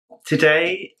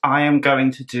Today I am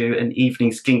going to do an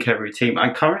evening skincare routine.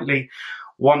 I'm currently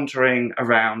wandering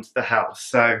around the house,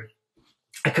 so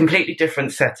a completely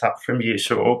different setup from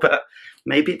usual, but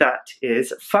maybe that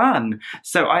is fun.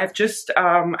 So I have just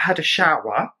had a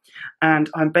shower, and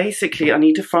I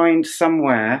need to find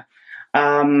somewhere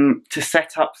to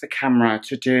set up the camera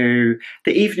to do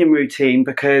the evening routine,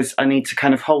 because I need to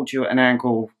kind of hold you at an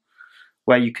angle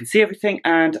where you can see everything,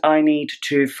 and I need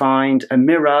to find a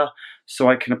mirror so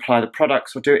I can apply the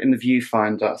products or do it in the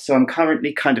viewfinder. So I'm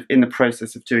currently kind of in the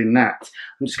process of doing that.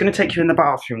 I'm just going to take you in the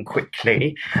bathroom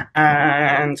quickly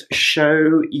and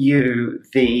show you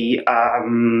the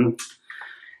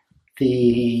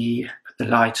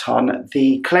light on,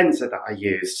 the cleanser that I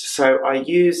used. So I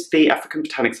used the African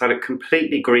Botanics. I look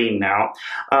completely green now.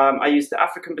 I used the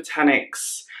African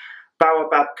Botanics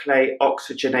Baobab Clay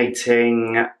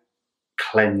Oxygenating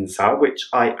cleanser, which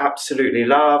I absolutely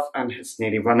love and has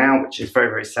nearly run out, which is very,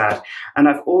 very sad. And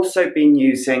I've also been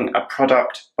using a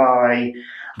product by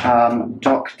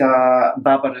Dr.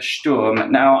 Barbara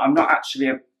Sturm. Now, I'm not actually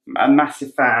a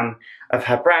massive fan of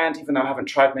her brand, even though I haven't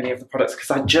tried many of the products, because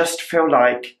I just feel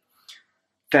like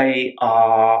they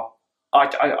are,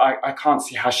 I can't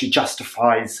see how she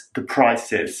justifies the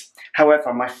prices.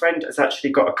 However, my friend has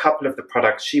actually got a couple of the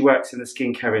products. She works in the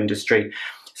skincare industry,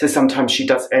 so sometimes she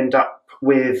does end up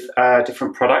with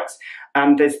different products,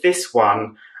 and there's this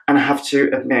one, and I have to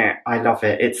admit I love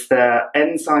it. It's the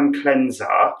enzyme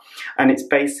cleanser, and it's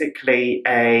basically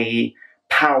a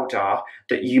powder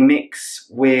that you mix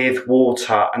with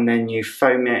water and then you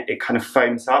foam it. It kind of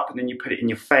foams up, and then you put it in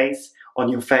your face, on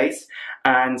your face,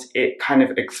 and it kind of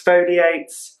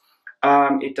exfoliates.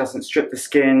 It doesn't strip the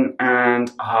skin,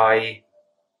 and I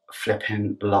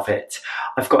flipping love it.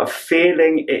 I've got a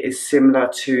feeling it is similar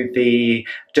to the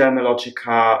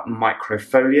Dermalogica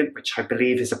microfoliant, which I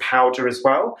believe is a powder as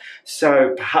well.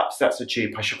 So perhaps that's a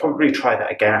dupe. I should probably try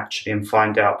that again actually and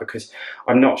find out, because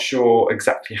I'm not sure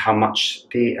exactly how much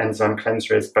the enzyme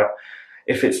cleanser is, but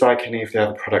if it's like any of the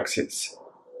other products, it's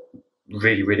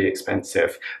really, really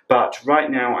expensive. But right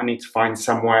now I need to find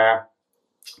somewhere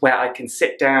where I can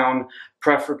sit down,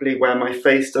 preferably where my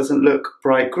face doesn't look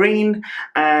bright green,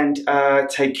 and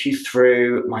take you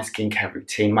through my skincare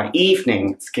routine, my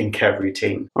evening skincare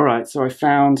routine. All right, so I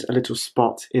found a little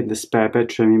spot in the spare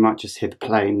bedroom. You might just hear the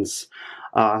planes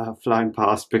flying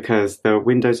past because the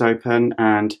window's open,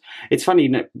 and it's funny, you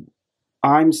know,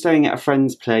 I'm staying at a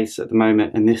friend's place at the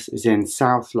moment, and this is in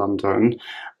South London,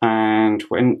 and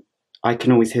when I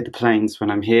can always hear the planes when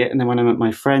I'm here, and then when I'm at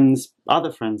my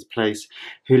other friend's place,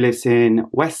 who lives in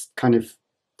kind of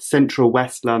central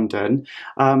West London,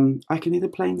 I can hear the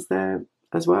planes there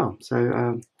as well.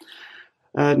 So,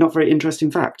 not very interesting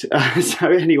fact.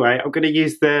 So anyway, I'm going to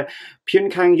use the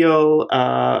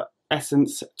Pyunkangul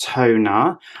Essence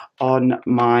Toner on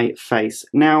my face.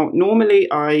 Now, normally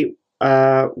I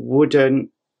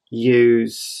wouldn't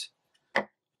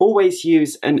always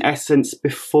use an essence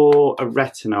before a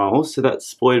retinol, so that's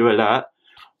spoiler alert.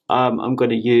 I'm going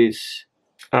to use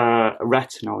a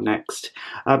retinol next,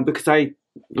 because I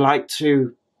like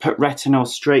to put retinol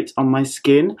straight on my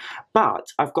skin,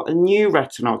 but I've got a new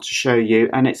retinol to show you,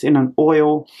 and it's in an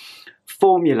oil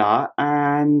formula,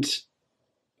 and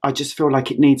I just feel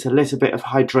like it needs a little bit of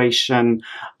hydration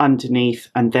underneath,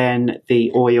 and then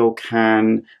the oil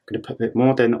I'm going to put a bit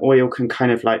more, then the oil can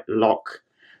kind of like lock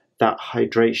that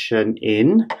hydration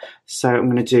in. So I'm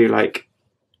going to do like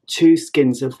 2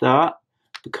 skins of that,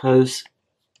 because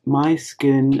my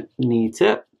skin needs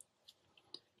it.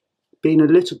 Been a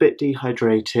little bit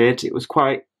dehydrated. It was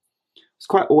quite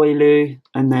oily,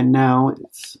 and then now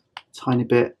it's a tiny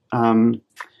bit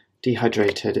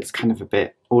dehydrated. It's kind of a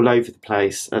bit all over the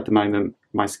place at the moment,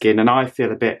 my skin, and I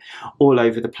feel a bit all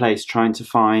over the place trying to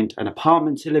find an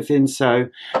apartment to live in. So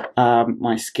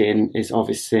my skin is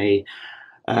obviously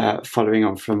following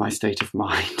on from my state of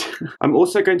mind. I'm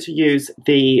also going to use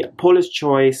the Paula's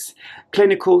Choice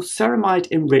Clinical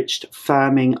Ceramide Enriched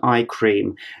Firming Eye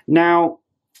Cream. Now,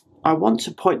 I want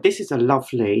to point, this is a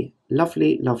lovely,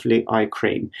 lovely, lovely eye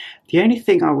cream. The only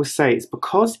thing I will say is,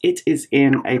 because it is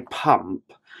in a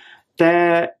pump,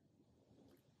 there,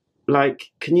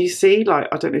 like, can you see? Like,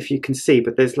 I don't know if you can see,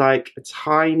 but there's like a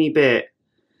tiny bit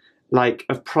like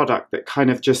of product that kind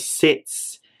of just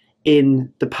sits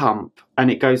in the pump,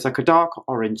 and it goes like a dark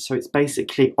orange, so it's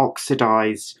basically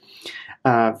oxidized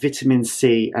vitamin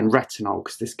C and retinol,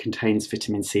 because this contains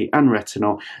vitamin C and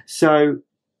retinol. So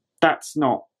that's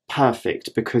not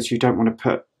perfect, because you don't want to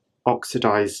put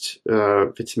oxidized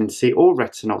vitamin C or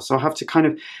retinol. So I have to kind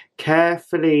of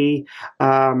carefully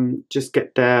just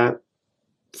get the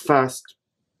first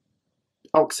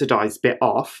oxidized bit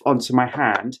off onto my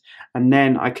hand, and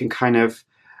then I can kind of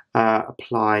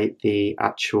apply the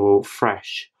actual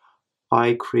fresh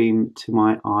eye cream to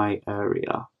my eye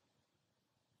area.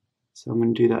 So I'm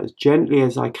going to do that as gently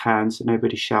as I can so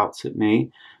nobody shouts at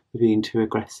me for being too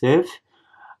aggressive,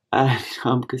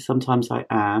 and because sometimes I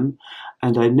am,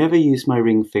 and I never use my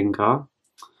ring finger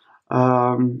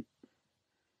because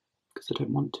I don't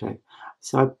want to.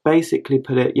 So I basically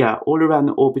put it, yeah, all around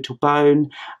the orbital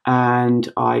bone,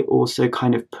 and I also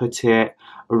kind of put it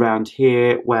around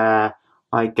here where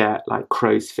I get like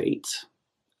crow's feet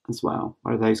as well,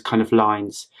 where those kind of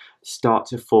lines start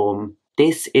to form.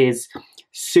 This is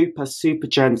super, super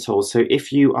gentle. So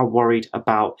if you are worried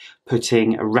about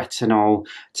putting a retinol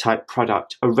type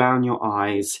product around your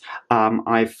eyes,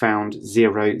 I've found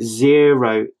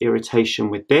zero irritation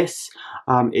with this.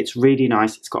 It's really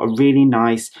nice. It's got a really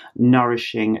nice,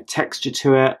 nourishing texture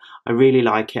to it. I really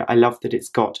like it. I love that it's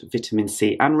got vitamin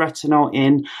C and retinol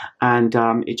in, and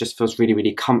it just feels really,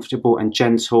 really comfortable and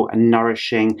gentle and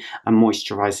nourishing and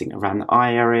moisturizing around the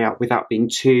eye area without being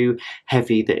too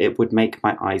heavy that it would make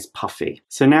my eyes puffy.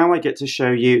 So now I get to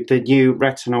show you the new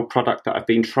retinol product that I've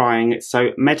been trying.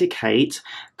 So Medicate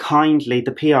kindly,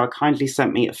 the PR kindly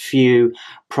sent me a few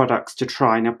products to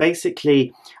try. Now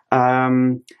basically,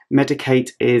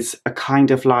 Medicate is a kind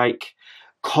of like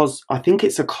I think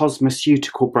it's a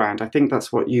cosmeceutical brand. I think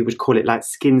that's what you would call it, like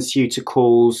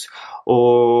SkinCeuticals,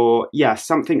 or yeah,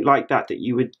 something like that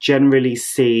you would generally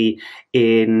see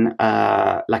in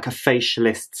like a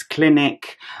facialist's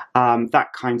clinic,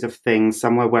 that kind of thing,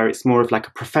 somewhere where it's more of like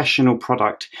a professional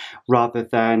product rather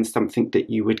than something that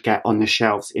you would get on the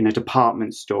shelves in a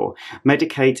department store.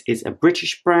 Medicate is a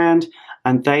British brand,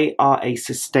 and they are a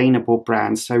sustainable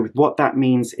brand. So what that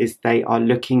means is they are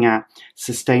looking at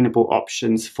sustainable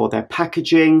options for their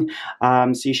packaging.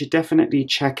 So you should definitely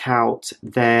check out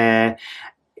their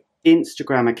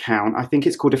Instagram account. I think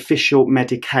it's called Official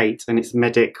Medicate, and it's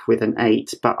Medic with an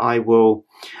 8, but I will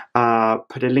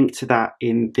put a link to that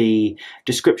in the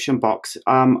description box.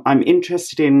 I'm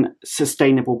interested in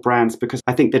sustainable brands because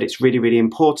I think that it's really, really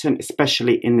important,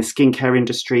 especially in the skincare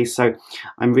industry. So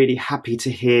I'm really happy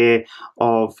to hear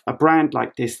of a brand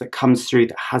like this that comes through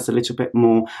that has a little bit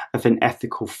more of an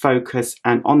ethical focus,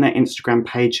 and on their Instagram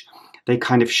page they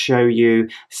kind of show you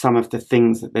some of the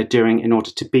things that they're doing in order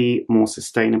to be more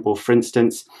sustainable. For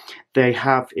instance, they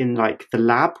have in like the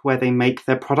lab where they make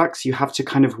their products, you have to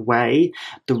kind of weigh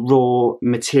the raw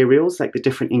materials, like the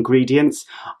different ingredients,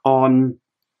 on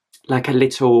like a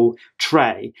little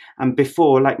tray. And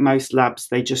before, like most labs,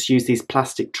 they just use these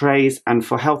plastic trays, and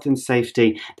for health and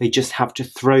safety they just have to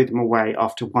throw them away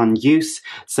after one use.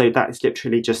 So that is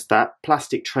literally just that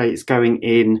plastic tray is going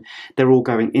in, they're all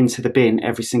going into the bin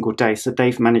every single day. So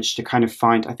they've managed to kind of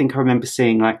find, I think I remember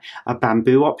seeing like a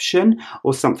bamboo option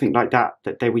or something like that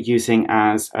they were using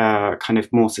as a kind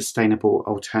of more sustainable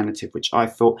alternative, which I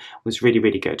thought was really,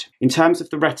 really good. In terms of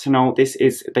the retinol, this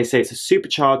is, they say it's a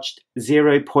supercharged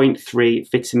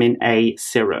 0.3 vitamin A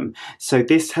serum. So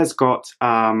this has got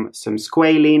some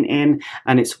squalene in,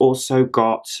 and it's also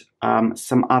got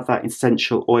some other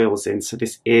essential oils in. So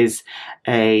this is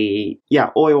a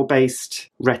oil-based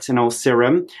retinol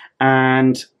serum,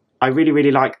 and I really,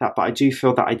 really like that, but I do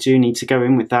feel that I do need to go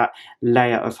in with that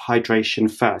layer of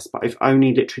hydration first. But I've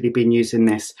only literally been using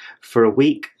this for a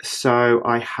week, so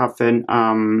I haven't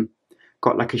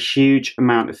got like a huge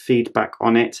amount of feedback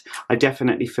on it. I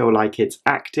definitely feel like it's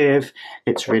active,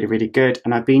 it's really, really good,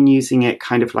 and I've been using it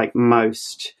kind of like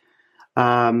most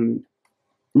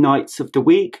nights of the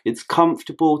week. It's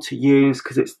comfortable to use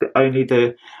because it's only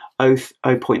the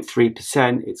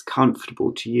 0.3%. It's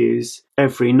comfortable to use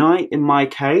every night in my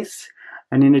case.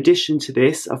 And in addition to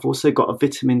this, I've also got a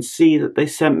vitamin C that they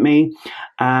sent me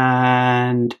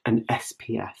and an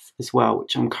SPF as well,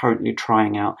 which I'm currently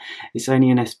trying out. It's only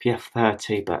an SPF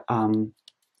 30, but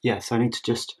yeah, so I need to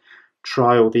just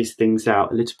try all these things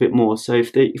out a little bit more. So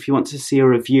if you want to see a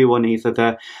review on either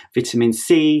the vitamin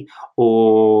C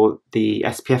or the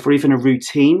SPF, or even a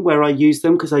routine where I use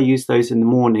them, because I use those in the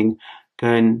morning,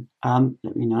 then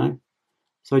let me know.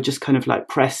 So I just kind of like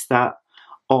press that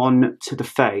on to the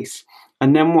face.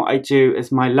 And then what I do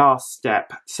as my last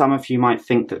step, some of you might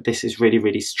think that this is really,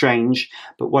 really strange,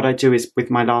 but what I do is with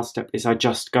my last step is I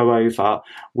just go over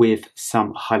with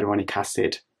some hyaluronic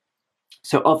acid.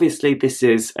 So obviously this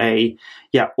is a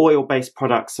oil-based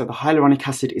product, so the hyaluronic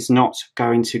acid is not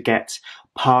going to get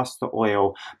past the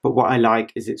oil, but what I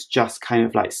like is it's just kind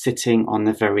of like sitting on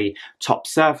the very top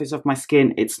surface of my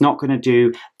skin. It's not going to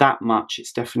do that much.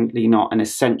 It's definitely not an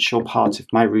essential part of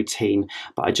my routine,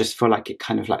 but I just feel like it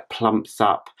kind of like plumps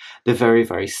up the very,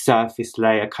 very surface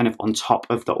layer kind of on top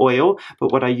of the oil.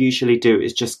 But what I usually do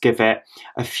is just give it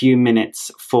a few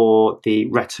minutes for the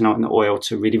retinol and the oil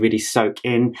to really, really soak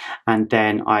in, and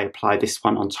then I apply this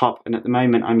one on top. And at the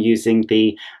moment I'm using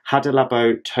the Hada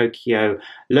Labo Tokyo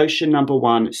Lotion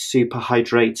 #1 Super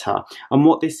Hydrator, and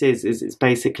what this is it's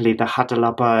basically the Hada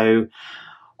Labo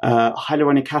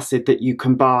hyaluronic acid that you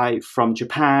can buy from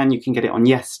Japan. You can get it on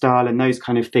Yes Style and those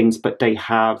kind of things, but they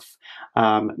have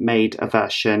made a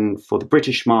version for the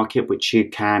British market which you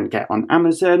can get on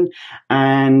Amazon,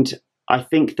 and I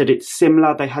think that it's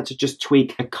similar. They had to just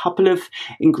tweak a couple of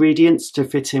ingredients to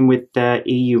fit in with the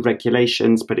EU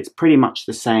regulations, but it's pretty much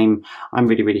the same. I'm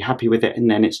really, really happy with it.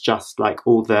 And then it's just like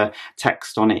all the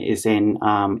text on it is in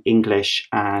English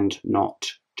and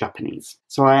not Japanese.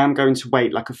 So I am going to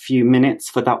wait like a few minutes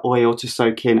for that oil to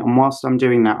soak in, and whilst I'm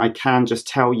doing that I can just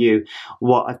tell you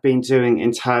what I've been doing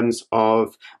in terms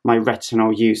of my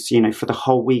retinol use, you know, for the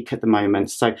whole week at the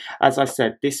moment. So as I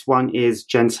said, this one is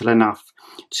gentle enough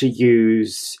to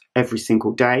use every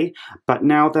single day, but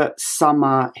now that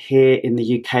summer here in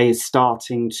the UK is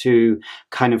starting to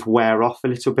kind of wear off a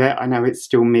little bit, I know it's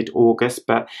still mid-August,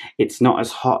 but it's not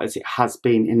as hot as it has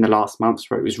been in the last months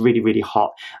where it was really, really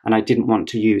hot, and I didn't want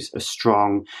to use a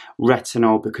strong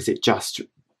retinol because it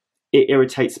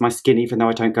irritates my skin even though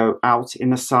I don't go out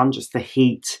in the sun. Just the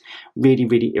heat really,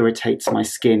 really irritates my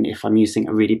skin if I'm using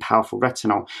a really powerful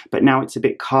retinol. But now it's a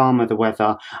bit calmer, the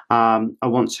weather. I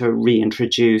want to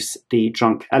reintroduce the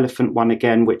Drunk Elephant one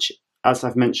again, which, as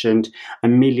I've mentioned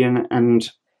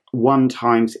 1,000,001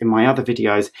 times in my other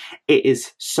videos, it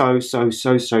is so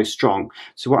strong.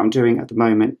 So what I'm doing at the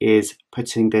moment is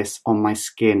putting this on my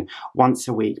skin once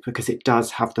a week because it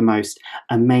does have the most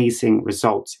amazing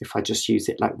results if I just use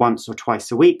it like once or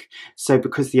twice a week. So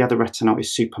because the other retinol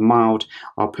is super mild,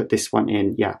 I'll put this one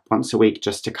in, yeah, once a week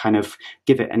just to kind of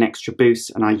give it an extra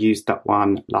boost, and I used that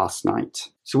one last night.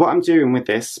 So what I'm doing with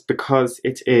this, because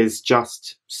it is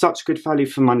just such good value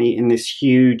for money in this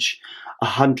huge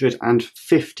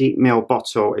 150 ml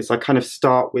bottle, is I kind of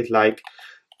start with like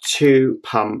 2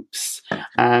 pumps,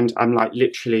 and I'm like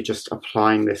literally just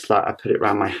applying this, like I put it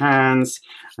around my hands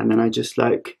and then I just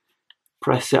like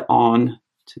press it on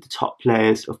to the top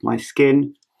layers of my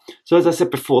skin. So as I said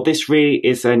before, this really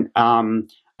isn't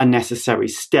a necessary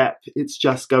step. It's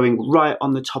just going right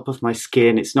on the top of my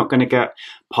skin. It's not going to get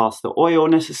past the oil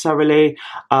necessarily,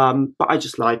 but I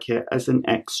just like it as an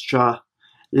extra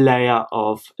layer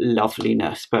of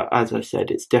loveliness. But as I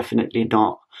said, it's definitely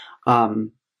not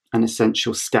an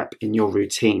essential step in your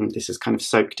routine. This is kind of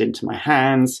soaked into my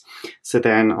hands, so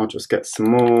then I'll just get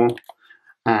some more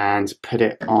and put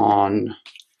it on,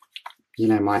 you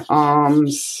know, my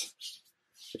arms,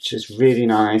 which is really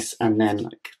nice, and then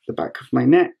like the back of my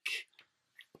neck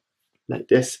like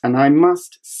this. And I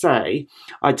must say,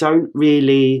 I don't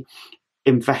really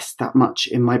invest that much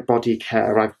in my body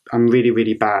care. I'm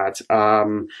really bad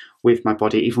with my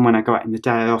body. Even when I go out in the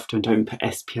day, I often don't put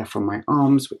SPF on my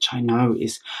arms, which I know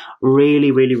is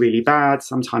really bad.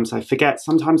 Sometimes I forget,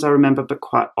 sometimes I remember, but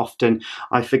quite often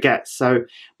I forget. So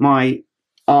my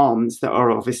arms that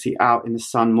are obviously out in the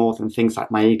sun more than things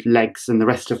like my legs and the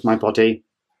rest of my body,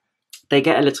 they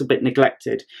get a little bit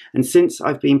neglected. And since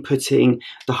I've been putting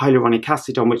the hyaluronic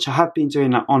acid on, which I have been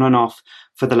doing that on and off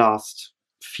for the last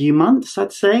few months,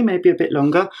 I'd say, maybe a bit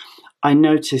longer, I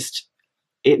noticed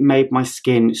it made my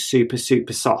skin super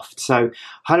soft. So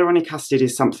hyaluronic acid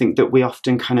is something that we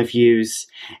often kind of use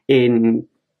in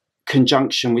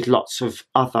conjunction with lots of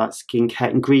other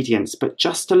skincare ingredients, but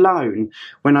just alone,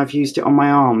 when I've used it on my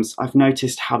arms, I've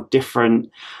noticed how different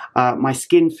my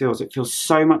skin feels. It feels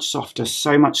so much softer,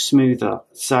 so much smoother.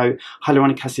 So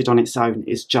hyaluronic acid on its own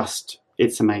is just,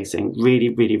 it's amazing.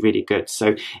 Really good.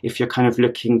 So if you're kind of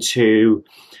looking to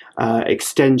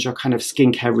extend your kind of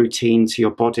skincare routine to your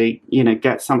body, you know,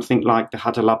 get something like the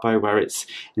Hada Labo, where it's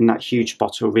in that huge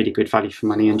bottle, really good value for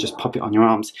money, and just pop it on your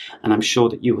arms, and I'm sure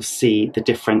that you will see the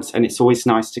difference. And it's always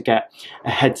nice to get a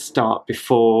head start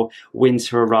before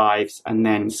winter arrives and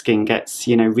then skin gets,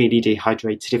 you know, really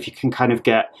dehydrated. If you can kind of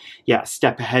get, yeah, a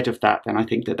step ahead of that, then I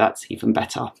think that that's even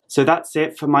better. So that's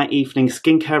it for my evening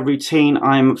skincare routine.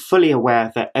 I'm fully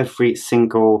aware that every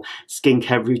single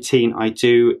skincare routine I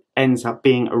do ends up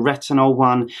being a retinol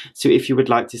one. So if you would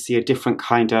like to see a different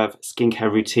kind of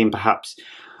skincare routine, perhaps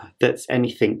that's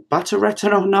anything but a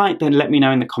retinol night, then let me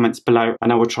know in the comments below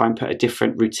and I will try and put a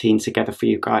different routine together for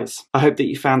you guys. I hope that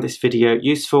you found this video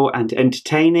useful and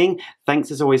entertaining.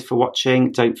 Thanks as always for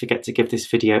watching. Don't forget to give this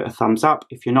video a thumbs up.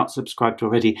 If you're not subscribed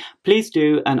already, please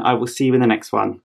do, and I will see you in the next one.